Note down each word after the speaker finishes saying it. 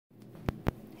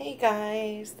Hey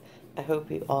guys, I hope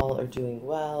you all are doing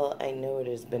well. I know it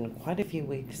has been quite a few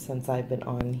weeks since I've been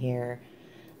on here.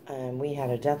 We had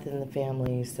a death in the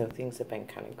family, so things have been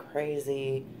kind of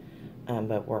crazy,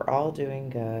 but we're all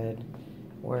doing good.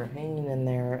 We're hanging in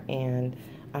there, and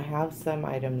I have some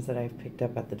items that I've picked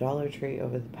up at the Dollar Tree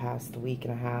over the past week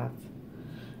and a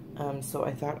half. So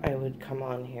I thought I would come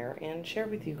on here and share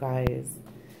with you guys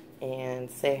and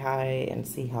say hi and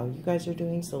see how you guys are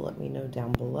doing, so let me know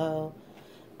down below.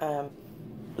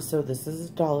 So this is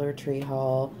a Dollar Tree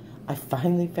haul. I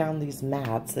finally found these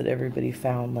mats that everybody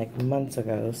found like months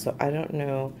ago, so I don't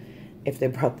know if they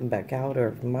brought them back out or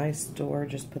if my store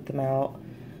just put them out.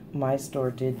 My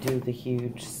store did do the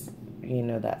huge,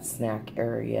 that snack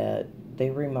area.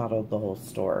 They remodeled the whole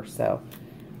store, so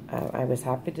I was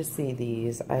happy to see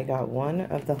these. I got one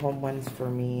of the home ones for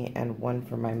me and one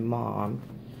for my mom,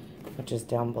 which is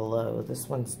down below. This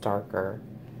one's darker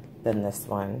than this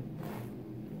one.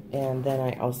 And then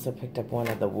I also picked up one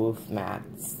of the Woof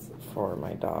mats for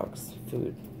my dog's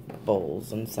food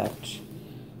bowls and such.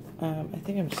 I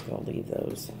think I'm just going to leave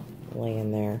those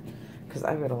laying there because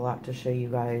I've got a lot to show you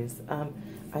guys.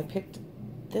 I picked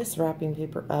this wrapping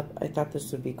paper up. I thought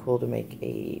this would be cool to make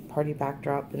a party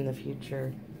backdrop in the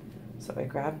future. So I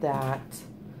grabbed that.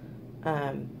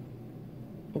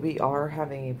 We are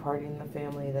having a party in the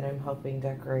family that I'm helping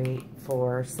decorate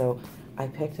for, so I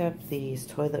picked up these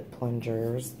toilet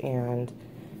plungers and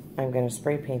I'm going to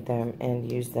spray paint them and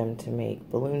use them to make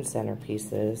balloon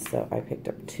centerpieces. So I picked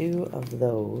up 2 of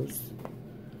those.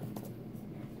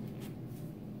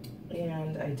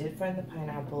 And I did find the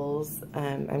pineapples.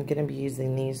 I'm going to be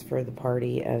using these for the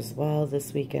party as well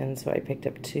this weekend. So I picked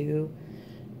up 2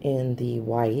 in the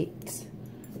white.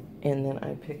 And then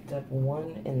I picked up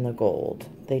 1 in the gold.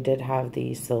 They did have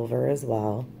the silver as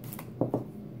well.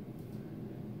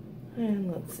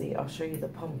 And let's see, I'll show you the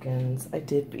pumpkins.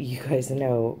 You guys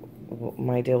know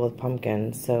my deal with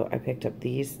pumpkins. So I picked up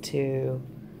these 2.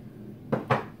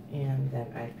 And then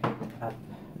I picked up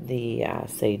the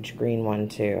sage green one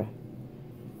too.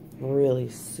 Really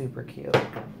super cute.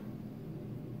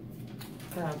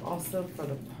 Also for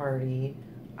the party,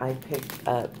 I picked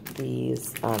up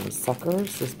these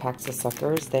suckers, these packs of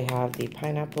suckers. They have the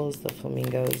pineapples, the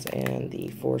flamingos, and the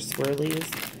 4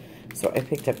 swirlies. So I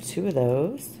picked up 2 of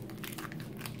those.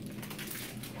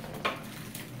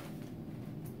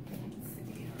 Let's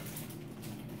see.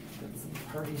 Got some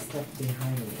party stuff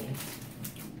behind me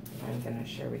I'm going to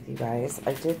share with you guys.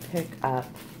 I did pick up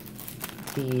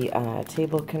the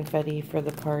table confetti for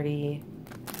the party.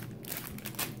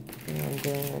 And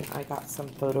then I got some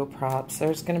photo props.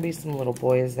 There's going to be some little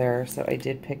boys there, so I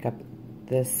did pick up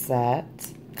this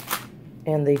set.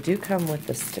 And they do come with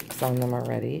the sticks on them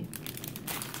already.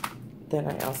 Then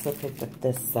I also picked up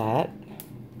this set.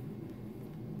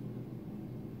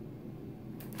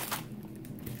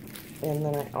 And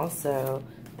then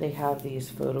they have these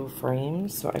photo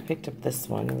frames, so I picked up this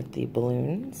one with the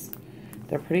balloons.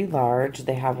 They're pretty large.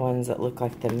 They have ones that look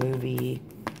like the movie...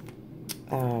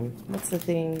 what's the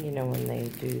thing, when they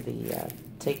do the,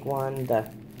 take one, you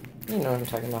know what I'm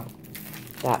talking about,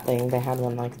 that thing. They had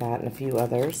one like that and a few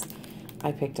others.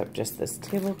 I picked up just this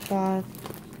tablecloth.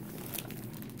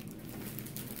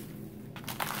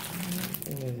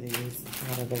 Move these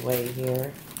out of the way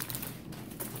here.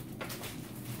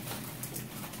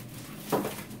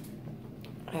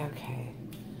 Okay.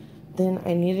 Then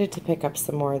I needed to pick up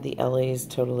some more of the LA's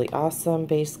Totally Awesome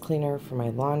base cleaner for my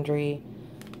laundry.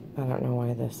 I don't know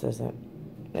why this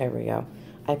isn't. There we go.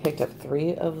 I picked up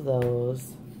 3 of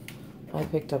those. I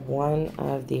picked up 1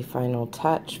 of the Final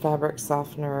Touch fabric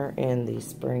softener in the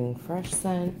Spring Fresh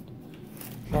scent.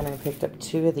 And I picked up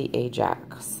 2 of the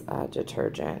Ajax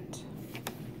detergent.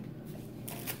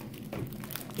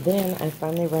 Then I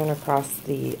finally ran across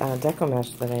the deco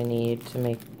mesh that I need to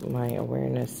make my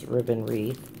awareness ribbon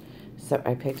wreath. So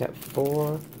I picked up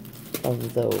 4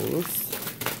 of those.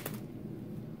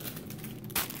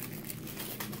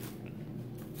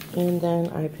 And then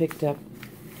I picked up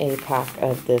a pack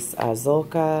of this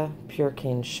Zolka Pure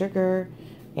Cane Sugar,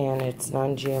 and it's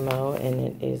non-GMO, and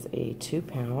it is a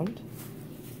 2-pound.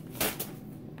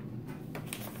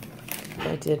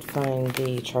 I did find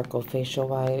the charcoal facial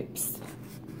wipes,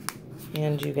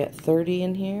 and you get 30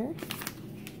 in here.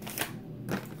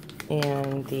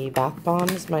 And the bath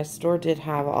bombs, my store did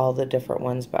have all the different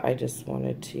ones, but I just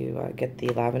wanted to get the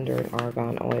lavender and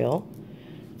argan oil.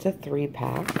 It's a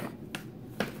 3-pack.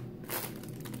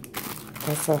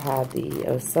 Also had the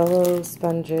Ocello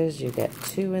sponges. You get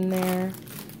 2 in there.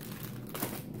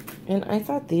 And I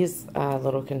thought these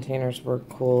little containers were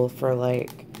cool for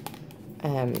like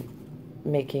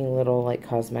making little like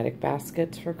cosmetic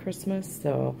baskets for Christmas.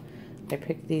 So I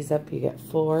picked these up. You get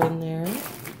 4 in there.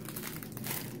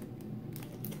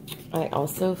 I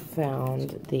also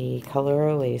found the Color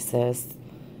Oasis.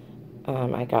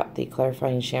 I got the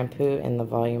clarifying shampoo and the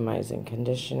volumizing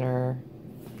conditioner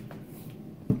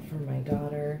for my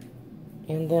daughter.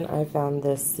 And then I found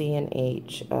this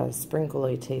C&H Sprinkle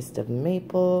a Taste of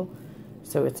Maple.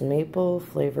 So it's maple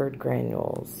flavored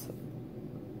granules.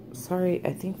 Sorry,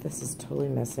 I think this is totally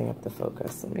messing up the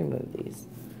focus. Let me move these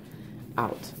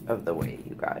out of the way,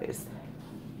 you guys.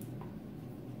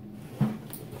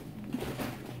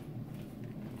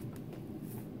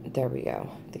 There we go.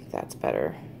 I think that's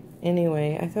better.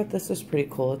 Anyway, I thought this was pretty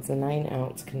cool. It's a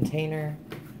 9-ounce container.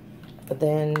 But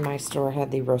then my store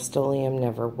had the Rust-Oleum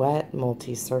Never Wet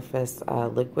Multi-Surface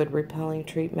Liquid Repelling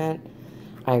Treatment.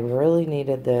 I really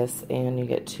needed this, and you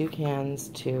get 2 cans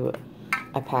to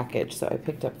a package. So I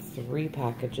picked up 3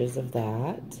 packages of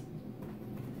that.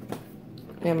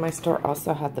 And my store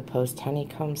also had the Post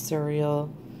Honeycomb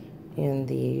cereal in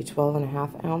the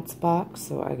 12.5-ounce box.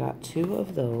 So I got 2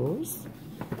 of those.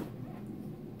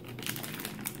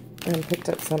 And picked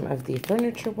up some of the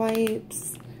furniture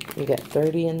wipes. You get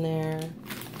 30 in there.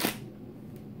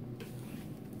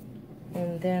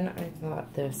 And then I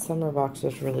thought the summer box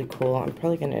was really cool. I'm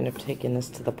probably going to end up taking this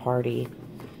to the party.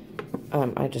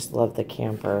 I just love the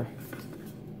camper.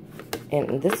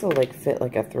 And this will like fit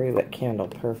like a 3-wick candle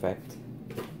perfect.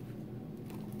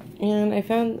 And I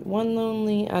found One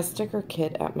Lonely sticker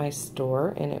kit at my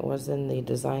store. And it was in the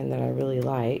design that I really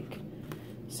like.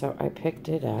 So I picked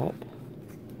it up.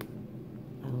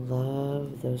 I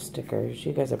love those stickers.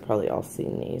 You guys have probably all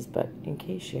seen these, but in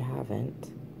case you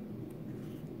haven't.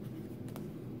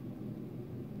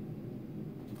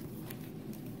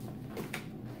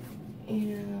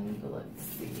 And let's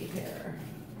see here.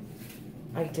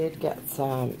 I did get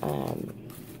some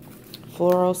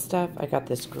floral stuff. I got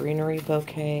this greenery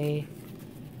bouquet.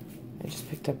 I just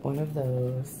picked up one of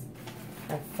those.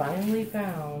 I finally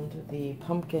found the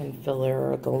pumpkin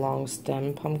filler, the long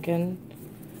stem pumpkin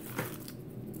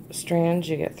strands.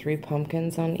 You get 3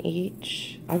 pumpkins on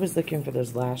each. I was looking for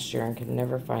those last year and could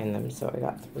never find them, so I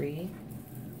got 3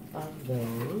 of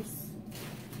those.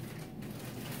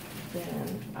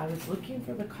 Then I was looking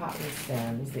for the cotton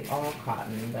stems, the all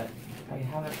cotton, but I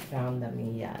haven't found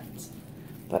them yet.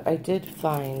 But I did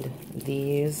find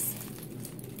these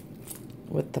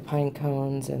with the pine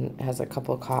cones, and it has a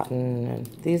couple cotton, and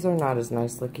these are not as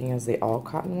nice looking as the all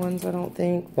cotton ones, I don't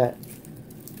think, but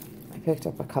I picked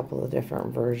up a couple of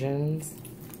different versions.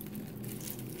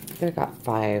 I think I got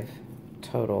 5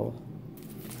 total,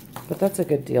 but that's a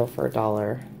good deal for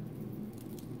 $1.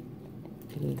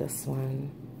 And this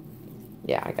one,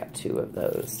 yeah, I got 2 of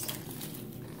those.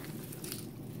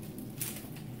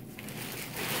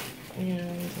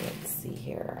 And let's see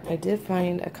here. I did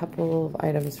find a couple of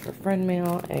items for friend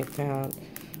mail. I found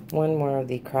one more of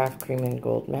the Craft Cream and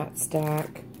Gold Matte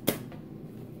Stack.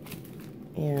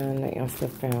 And I also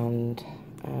found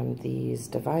these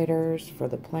dividers for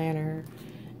the planner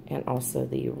and also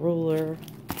the ruler.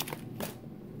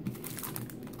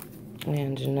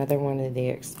 And another one of the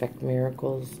Expect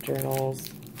Miracles journals.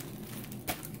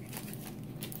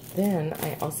 Then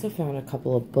I also found a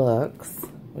couple of books,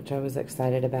 which I was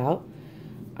excited about.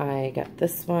 I got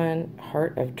this one,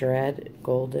 Heart of Dread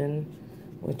Golden,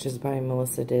 which is by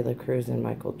Melissa De La Cruz and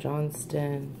Michael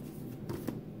Johnston.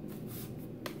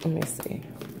 Let me see.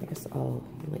 I guess I'll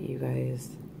let you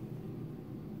guys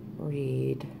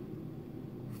read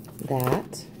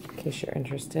that in case you're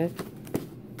interested.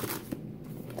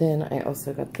 Then I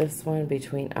also got this one,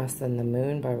 Between Us and the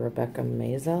Moon by Rebecca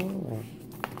Mazel.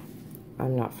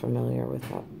 I'm not familiar with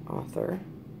that author,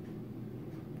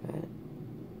 but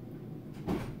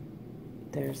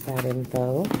there's that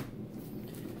info.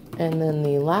 And then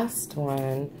the last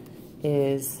one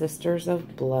is Sisters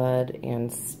of Blood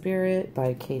and Spirit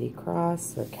by Katie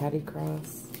Cross, or Caddy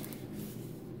Cross.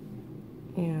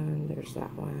 And there's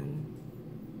that one.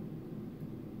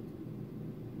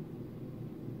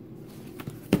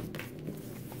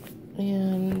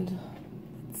 And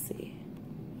let's see.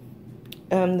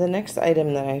 The next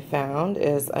item that I found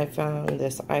is I found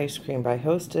this ice cream by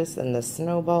Hostess in the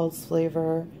Snowballs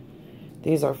flavor.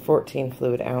 These are 14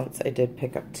 fluid ounce. I did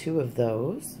pick up 2 of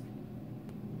those.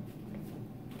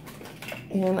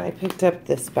 And I picked up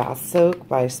this bath soak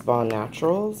by Spa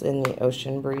Naturals in the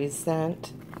Ocean Breeze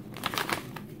scent.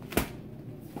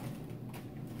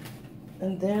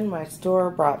 And then my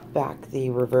store brought back the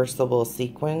reversible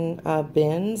sequin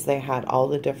bins. They had all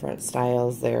the different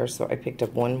styles there, so I picked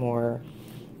up one more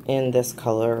in this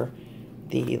color,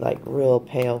 the like real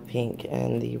pale pink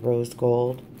and the rose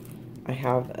gold. I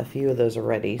have a few of those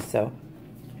already, so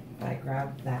I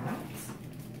grabbed that.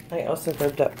 I also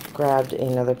grabbed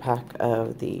another pack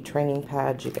of the training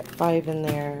pads. You get 5 in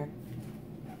there.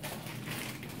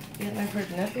 And I've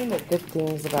heard nothing but good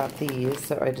things about these,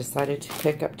 so I decided to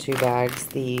pick up 2 bags.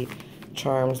 The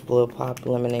Charms Blow Pop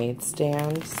Lemonade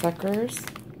Stand Suckers.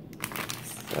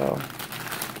 So,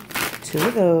 2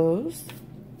 of those.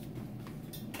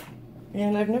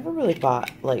 And I've never really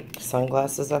bought, like,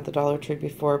 sunglasses at the Dollar Tree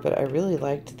before, but I really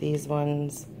liked these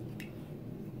ones.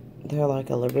 They're like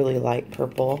a really light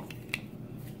purple.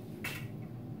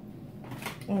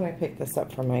 And I picked this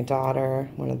up for my daughter,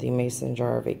 one of the Mason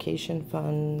Jar Vacation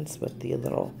Funds with the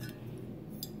little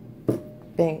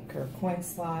bank or coin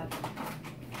slot.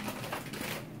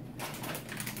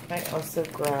 I also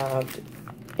grabbed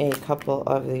a couple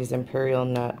of these Imperial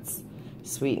Nuts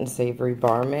Sweet and Savory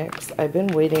Bar Mix. I've been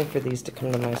waiting for these to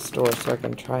come to my store so I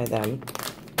can try them.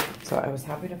 So I was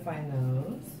happy to find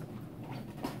those.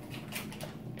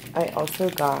 I also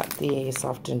got the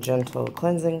Soft and Gentle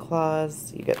Cleansing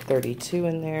Cloths. You get 32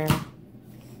 in there.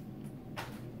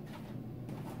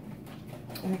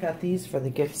 I got these for the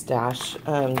gift stash.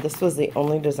 This was the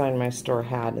only design my store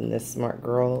had in this Smart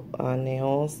Girl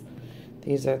nails.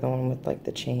 These are the one with like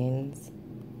the chains.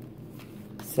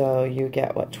 So you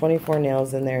get, what, 24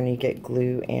 nails in there, and you get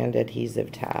glue and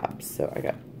adhesive tabs. So I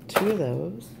got 2 of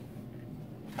those.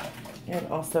 And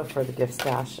also for the gift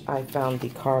stash, I found the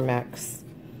Carmex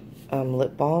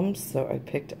lip balms, so I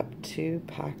picked up 2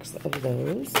 packs of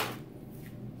those.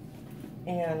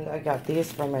 And I got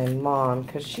these for my mom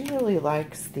because she really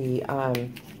likes the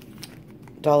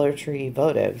Dollar Tree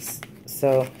votives.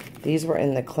 So these were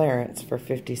in the clearance for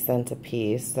 50 cents a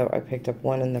piece. So I picked up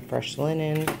 1 in the fresh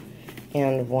linen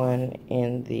and 1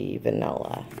 in the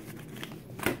vanilla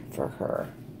for her.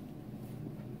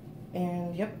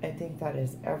 And yep, I think that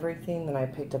is everything that I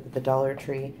picked up at the Dollar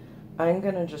Tree. I'm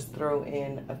going to just throw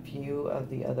in a few of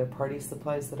the other party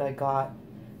supplies that I got,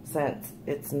 since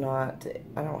it's not,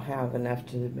 I don't have enough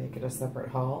to make it a separate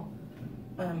haul.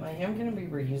 I am going to be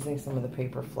reusing some of the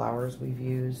paper flowers we've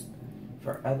used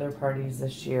for other parties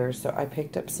this year, so I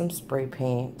picked up some spray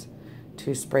paint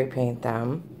to spray paint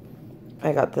them.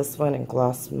 I got this one in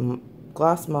Gloss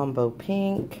Mambo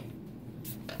Pink.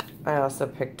 I also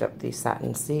picked up the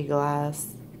Satin Sea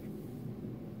Glass.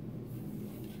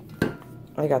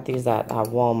 I got these at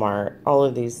Walmart. All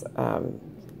of these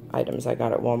items I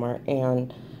got at Walmart.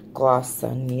 And Gloss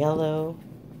Sun Yellow.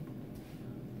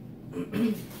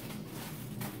 And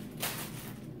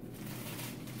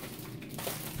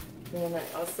I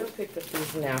also picked up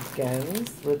these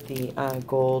napkins with the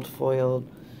gold foiled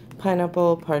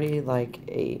pineapple. Party like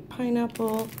a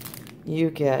pineapple.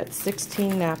 You get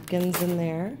 16 napkins in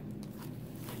there.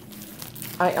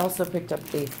 I also picked up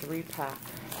a 3-pack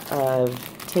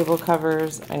of table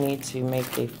covers. I need to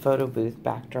make a photo booth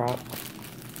backdrop,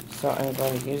 so I'm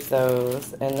going to use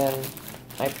those. And then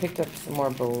I picked up some more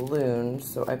balloons,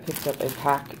 so I picked up a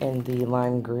pack in the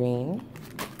lime green,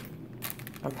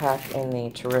 a pack in the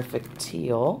terrific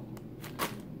teal,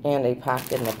 and a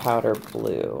pack in the powder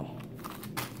blue.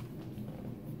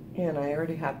 And I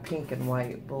already have pink and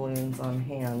white balloons on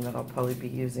hand that I'll probably be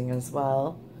using as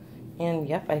well. And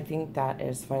yep, I think that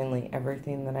is finally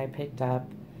everything that I picked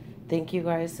up. Thank you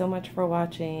guys so much for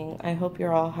watching. I hope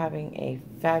you're all having a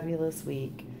fabulous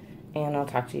week, and I'll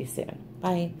talk to you soon.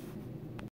 Bye.